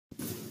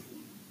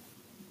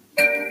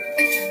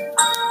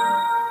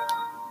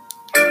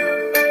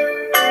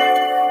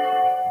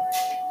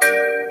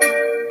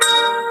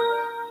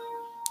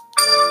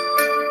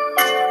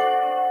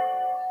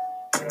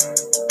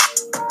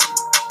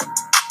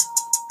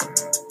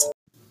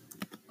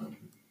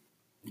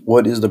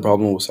What is the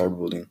problem with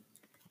cyberbullying?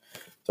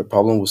 The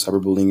problem with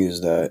cyberbullying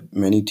is that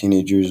many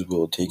teenagers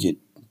will take it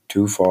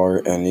too far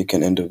and it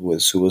can end up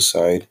with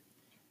suicide.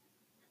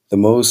 The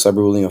most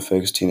cyberbullying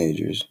affects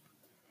teenagers.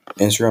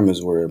 Instagram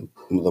is where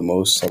the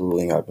most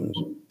cyberbullying happens.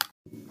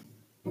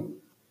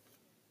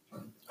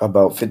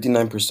 About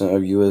 59%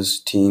 of US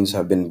teens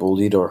have been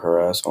bullied or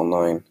harassed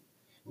online,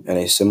 and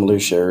a similar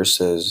share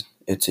says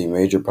it's a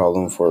major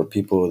problem for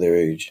people their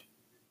age.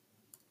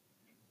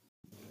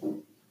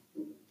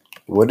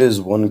 What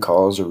is one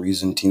cause or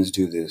reason teens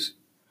do this?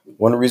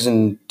 One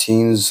reason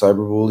teens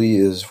cyberbully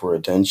is for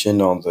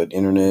attention on the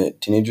internet.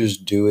 Teenagers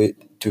do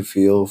it to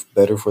feel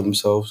better for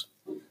themselves.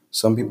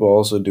 Some people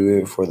also do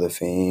it for the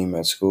fame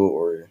at school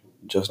or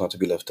just not to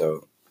be left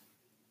out.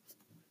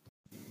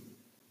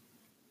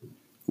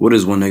 What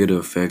is one negative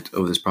effect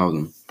of this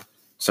problem?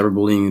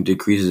 Cyberbullying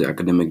decreases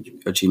academic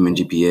achievement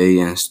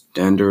GPA and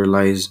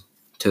standardized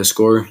test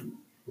score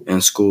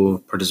and school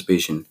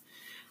participation.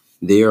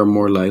 They are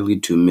more likely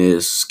to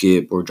miss,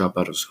 skip, or drop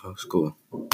out of school.